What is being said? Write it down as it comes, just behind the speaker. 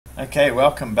Okay,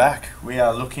 welcome back. We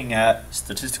are looking at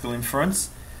statistical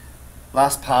inference.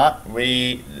 Last part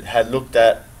we had looked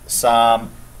at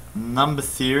some number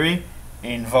theory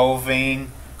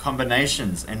involving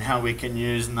combinations and how we can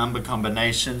use number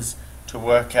combinations to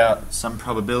work out some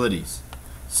probabilities.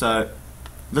 So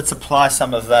let's apply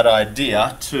some of that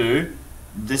idea to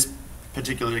this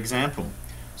particular example.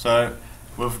 So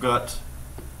we've got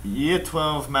Year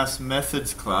 12 Maths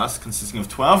Methods class consisting of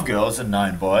 12 girls and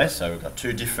 9 boys, so we've got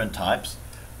two different types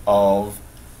of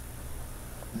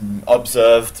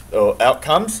observed or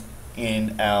outcomes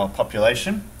in our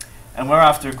population, and we're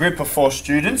after a group of 4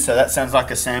 students, so that sounds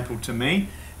like a sample to me,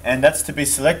 and that's to be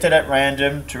selected at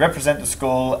random to represent the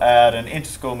school at an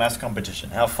inter-school maths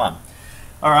competition. How fun.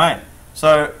 Alright,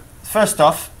 so first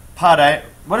off, part A,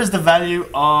 what is the value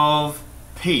of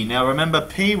P? Now remember,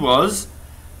 P was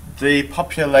the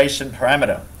population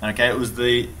parameter. Okay, it was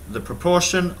the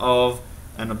proportion of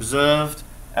an observed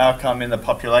outcome in the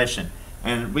population,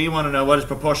 and we want to know what is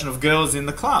proportion of girls in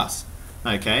the class.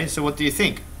 Okay, so what do you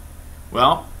think?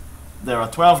 Well, there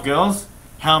are 12 girls.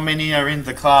 How many are in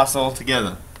the class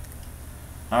altogether?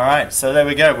 Alright, so there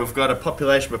we go. We've got a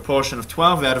population proportion of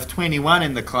 12 out of 21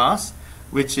 in the class,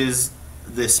 which is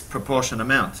this proportion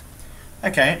amount.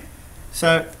 Okay,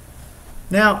 so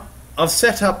now I've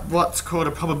set up what's called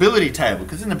a probability table,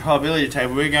 because in the probability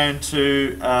table we're going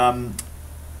to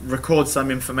record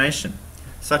some information,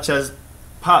 such as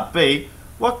part B,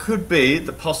 what could be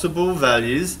the possible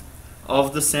values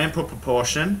of the sample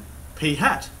proportion P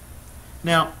hat.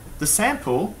 Now the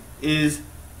sample is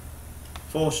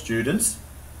 4 students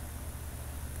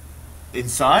in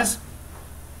size,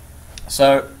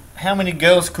 so how many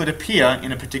girls could appear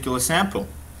in a particular sample?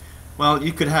 Well,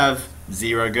 you could have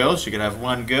 0 girls, you could have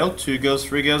 1 girl, 2 girls,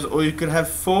 3 girls, or you could have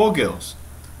 4 girls.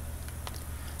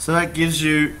 So that gives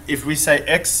you, if we say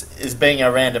X is being a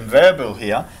random variable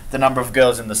here, the number of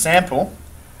girls in the sample,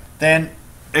 then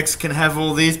X can have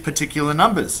all these particular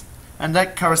numbers. And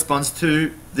that corresponds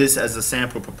to this as a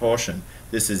sample proportion.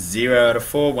 This is 0 out of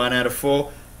 4, 1 out of 4,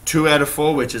 2 out of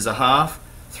 4, which is a half,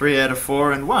 3 out of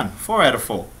 4, and 1, 4 out of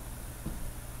 4.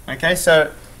 Okay,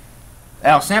 so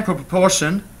our sample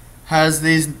proportion has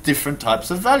these different types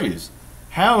of values.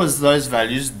 How is those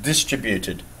values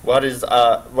distributed? What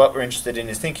we're interested in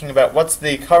is thinking about what's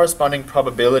the corresponding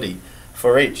probability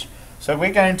for each. So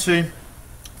we're going to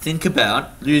think about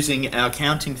using our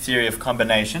counting theory of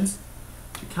combinations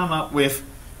to come up with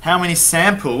how many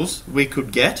samples we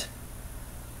could get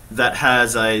that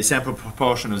has a sample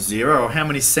proportion of 0, or how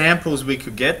many samples we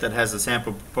could get that has a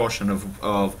sample proportion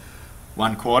of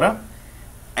 1/4,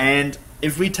 and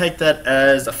if we take that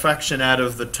as a fraction out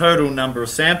of the total number of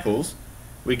samples,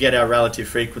 we get our relative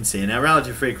frequency. And our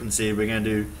relative frequency we're going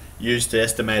to use to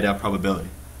estimate our probability.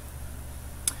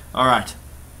 Alright,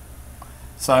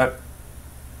 so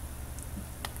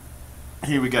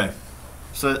here we go.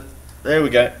 So there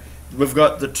we go. We've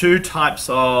got the two types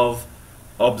of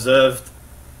observed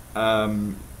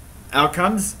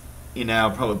outcomes in our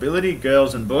probability,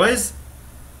 girls and boys.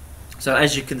 So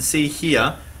as you can see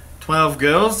here, 12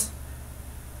 girls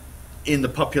in the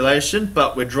population,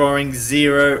 but we're drawing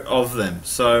 0 of them.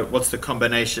 So what's the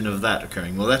combination of that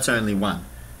occurring? Well, that's only 1.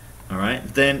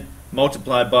 Alright, then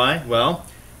multiply by, well,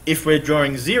 if we're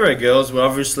drawing 0 girls, we're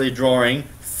obviously drawing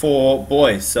 4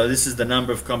 boys. So this is the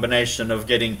number of combination of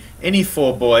getting any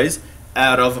 4 boys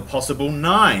out of a possible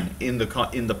 9 in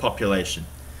the population.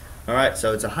 Alright,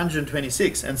 so it's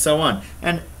 126 and so on.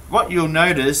 And what you'll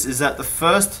notice is that the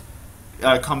first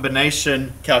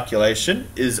combination calculation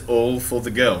is all for the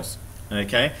girls.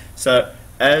 Okay, so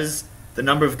as the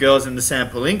number of girls in the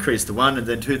sample increase to 1 and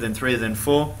then 2, then 3, then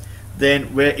 4,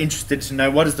 then we're interested to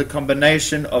know what is the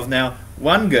combination of now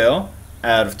 1 girl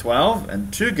out of 12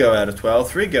 and 2 go out of 12,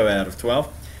 3 go out of 12,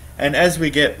 and as we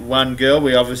get 1 girl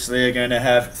we obviously are going to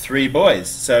have 3 boys.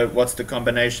 So what's the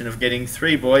combination of getting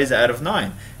 3 boys out of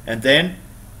 9? And then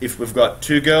if we've got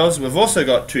 2 girls, we've also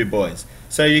got 2 boys.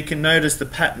 So you can notice the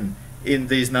pattern in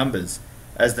these numbers.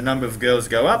 As the number of girls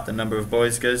go up, the number of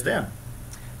boys goes down.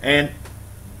 And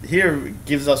here it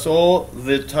gives us all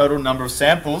the total number of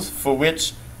samples for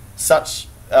which such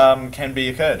can be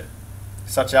occurred.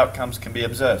 Such outcomes can be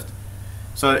observed.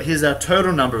 So here's our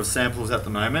total number of samples at the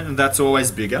moment, and that's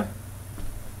always bigger.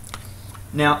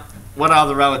 Now, what are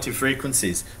the relative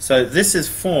frequencies? So this is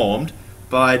formed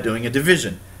by doing a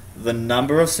division. The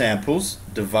number of samples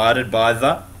divided by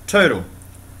the total.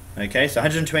 Okay, so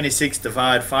 126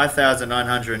 divide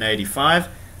 5,985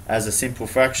 as a simple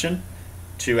fraction,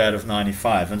 2 out of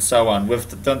 95, and so on. We've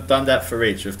done that for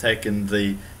each. We've taken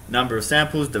the number of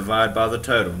samples divided by the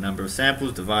total, number of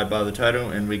samples divided by the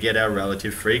total, and we get our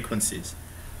relative frequencies.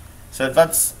 So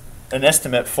that's an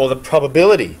estimate for the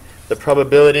probability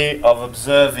of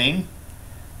observing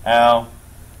our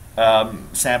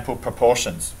sample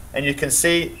proportions. And you can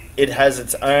see it has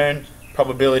its own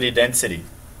probability density.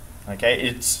 Okay,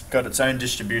 it's got its own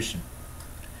distribution.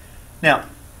 Now,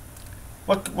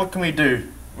 what can we do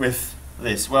with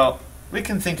this? Well, we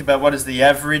can think about what is the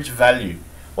average value.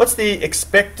 What's the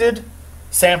expected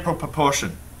sample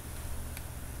proportion?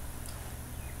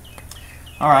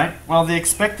 Alright, well, the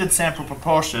expected sample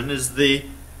proportion is the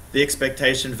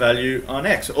expectation value on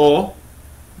X, or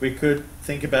we could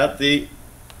think about the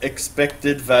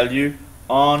expected value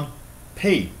on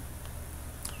P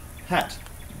hat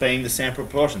being the sample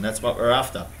proportion. That's what we're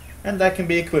after, and that can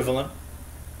be equivalent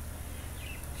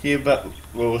here, but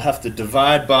we'll have to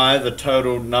divide by the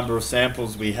total number of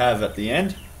samples we have at the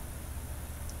end.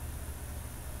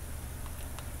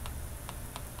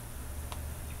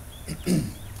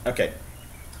 Okay,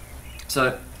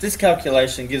 so this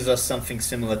calculation gives us something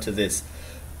similar to this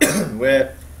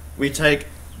where we take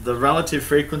the relative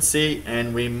frequency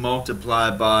and we multiply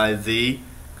by the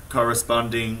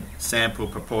corresponding sample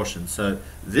proportion. So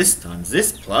this times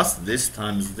this plus this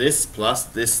times this plus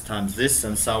this times this,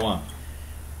 and so on.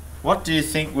 What do you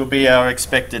think will be our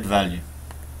expected value?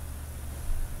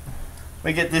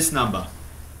 We get this number.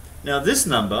 Now this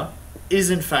number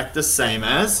is in fact the same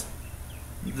as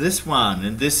this one,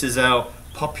 and this is our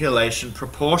population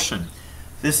proportion.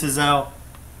 This is our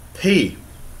P.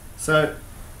 So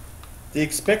the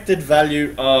expected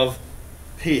value of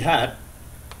P hat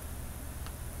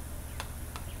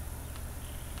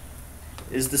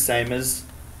is the same as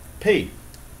P.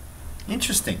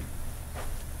 Interesting.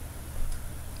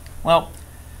 Well,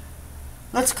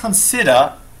 let's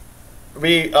consider,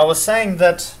 I was saying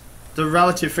that the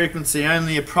relative frequency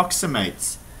only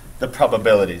approximates the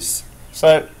probabilities.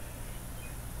 So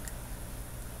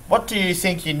what do you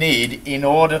think you need in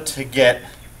order to get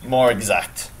more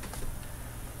exact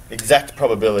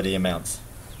probability amounts?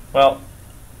 Well,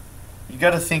 you've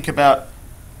got to think about,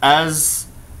 as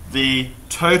the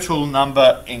total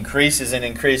number increases and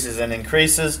increases and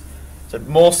increases, so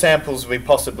more samples we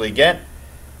possibly get,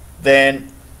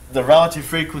 then the relative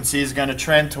frequency is going to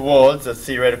trend towards a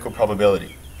theoretical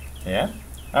probability. Yeah?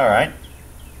 Alright.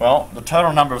 Well, the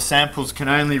total number of samples can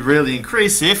only really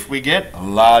increase if we get a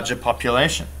larger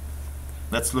population.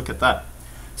 Let's look at that.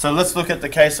 So let's look at the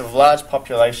case of large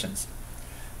populations.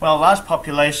 Well, large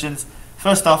populations,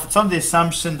 first off, it's on the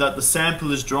assumption that the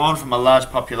sample is drawn from a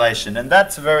large population, and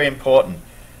that's very important.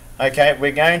 Okay,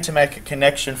 we're going to make a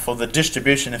connection for the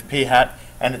distribution of p hat,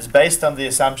 and it's based on the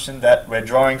assumption that we're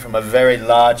drawing from a very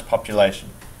large population.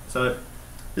 So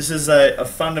this is a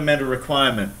fundamental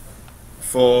requirement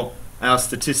for our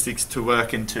statistics to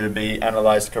work and to be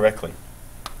analysed correctly.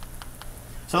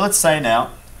 So let's say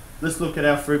now, let's look at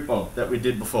our fruit bowl that we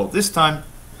did before. This time,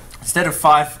 instead of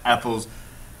 5 apples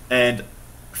and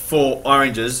 4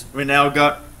 oranges, we now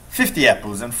got 50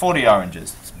 apples and 40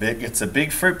 oranges. It's big. It's a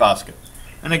big fruit basket.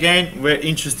 And again, we're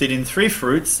interested in 3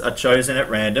 fruits are chosen at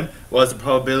random. What is the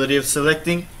probability of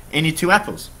selecting any 2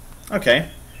 apples? Okay,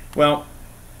 well,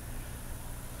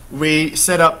 we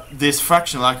set up this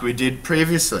fraction like we did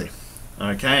previously.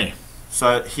 Okay,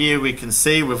 so here we can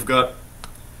see we've got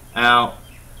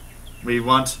we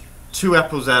want 2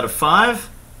 apples out of 5,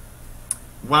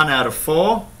 1 out of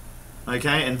 4,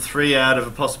 okay, and 3 out of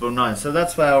a possible 9. So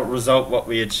that's our result, what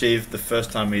we achieved the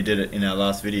first time we did it in our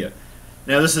last video.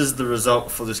 Now this is the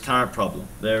result for this current problem.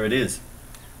 There it is.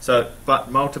 So, but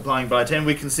multiplying by 10,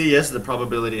 we can see, yes, the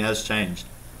probability has changed.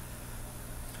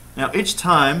 Now each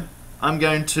time, I'm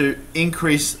going to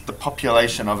increase the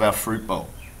population of our fruit bowl.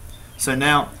 So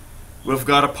now, we've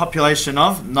got a population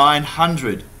of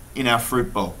 900 in our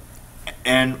fruit bowl.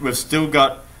 And we've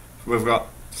got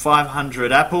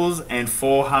 500 apples and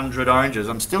 400 oranges.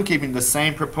 I'm still keeping the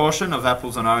same proportion of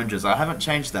apples and oranges. I haven't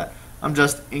changed that. I'm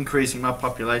just increasing my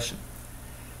population.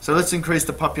 So let's increase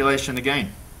the population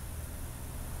again.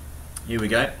 Here we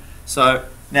go. So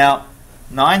now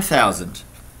 9,000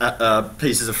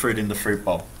 pieces of fruit in the fruit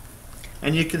bowl.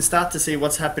 And you can start to see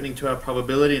what's happening to our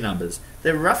probability numbers.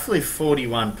 They're roughly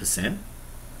 41%,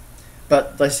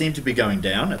 but they seem to be going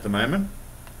down at the moment.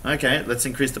 Okay, let's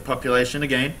increase the population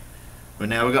again. Well,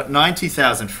 now we've got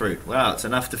 90,000 fruit. Wow, it's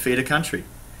enough to feed a country.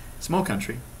 Small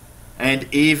country.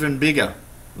 And even bigger.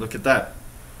 Look at that.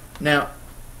 Now,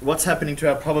 what's happening to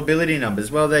our probability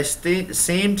numbers? Well, they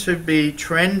seem to be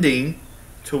trending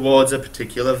towards a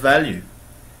particular value.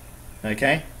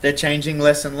 Okay? They're changing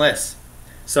less and less.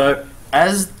 So,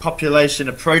 as population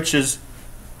approaches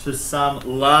to some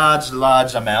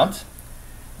large amount,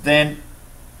 then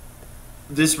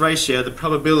this ratio, the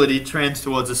probability, trends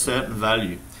towards a certain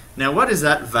value. Now what is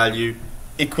that value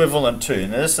equivalent to?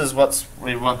 And this is what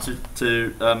we want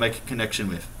to make a connection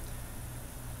with.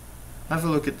 Have a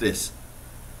look at this.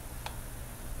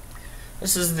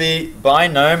 This is the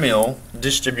binomial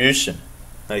distribution,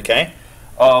 okay,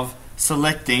 of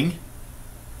selecting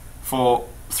for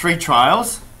 3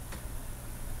 trials,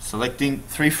 selecting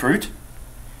 3 fruit,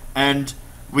 and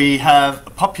we have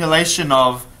a population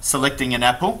of selecting an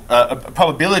apple, a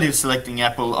probability of selecting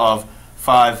an apple of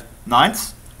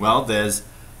 5/9. Well, there's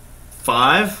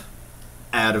 5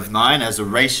 out of 9 as a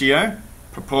ratio,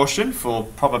 proportion for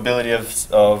probability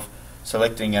of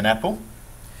selecting an apple.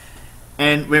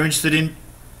 And we're interested in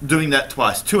doing that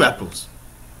twice, 2 apples.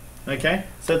 Okay,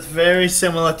 so it's very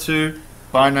similar to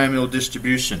binomial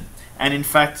distribution. And in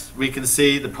fact, we can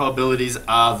see the probabilities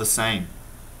are the same.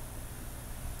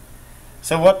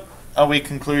 So what are we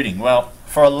concluding? Well,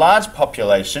 for a large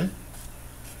population,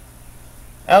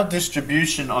 our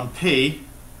distribution on P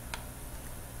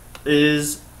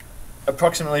is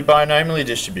approximately binomially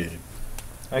distributed.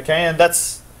 Okay, and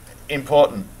that's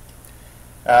important.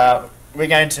 We're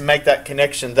going to make that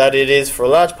connection that it is for a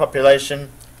large population,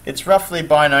 it's roughly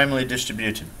binomially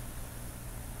distributed.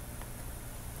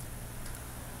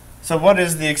 So what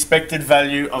is the expected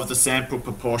value of the sample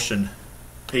proportion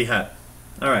p hat?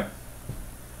 Alright,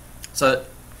 so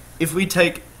if we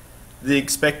take the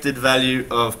expected value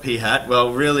of p hat,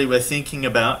 well really we're thinking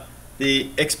about the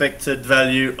expected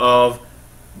value of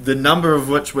the number of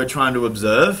which we're trying to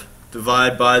observe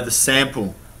divided by the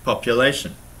sample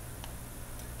population,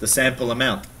 the sample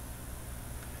amount.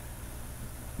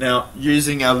 Now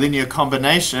using our linear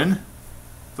combination,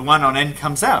 the 1 on n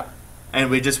comes out, and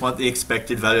we just want the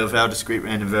expected value of our discrete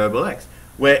random variable x,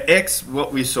 where x,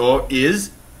 what we saw,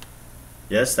 is,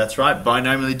 yes, that's right,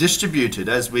 binomially distributed,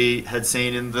 as we had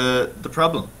seen in the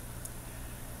problem.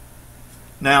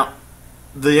 Now,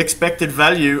 the expected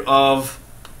value of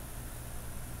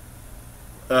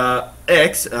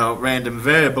x, our random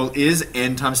variable, is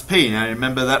n times p. Now,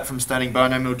 remember that from studying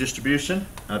binomial distribution?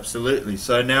 Absolutely.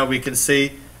 So now we can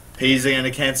see p's are going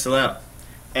to cancel out.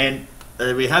 And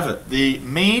there we have it. The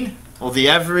mean, or the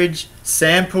average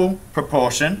sample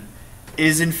proportion,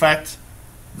 is in fact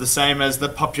the same as the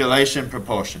population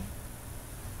proportion.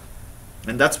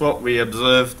 And that's what we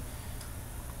observed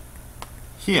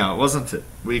here, wasn't it?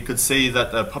 We could see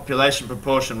that the population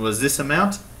proportion was this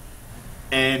amount,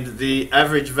 and the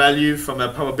average value from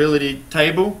our probability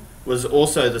table was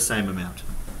also the same amount.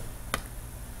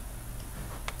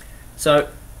 So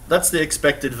that's the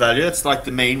expected value. It's like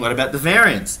the mean. What about the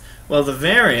variance? Well, the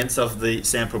variance of the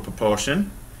sample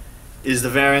proportion is the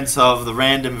variance of the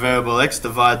random variable x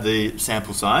divided the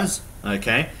sample size.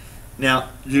 Okay. Now,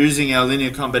 using our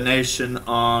linear combination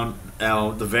on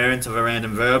the variance of a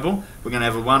random variable, we're going to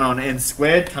have a 1 on n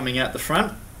squared coming out the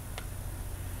front.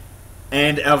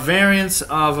 And our variance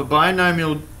of a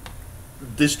binomial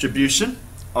distribution,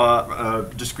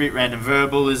 discrete random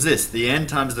variable, is this: the n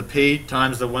times the p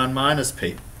times the 1 minus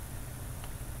p.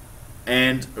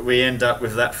 And we end up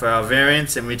with that for our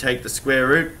variance, and we take the square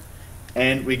root,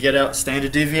 and we get our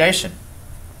standard deviation.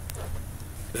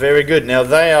 Very good. Now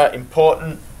they are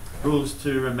important rules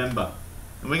to remember,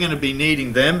 and we're going to be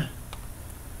needing them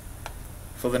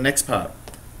for the next part.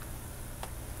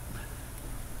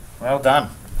 Well done.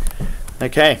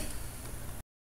 Okay.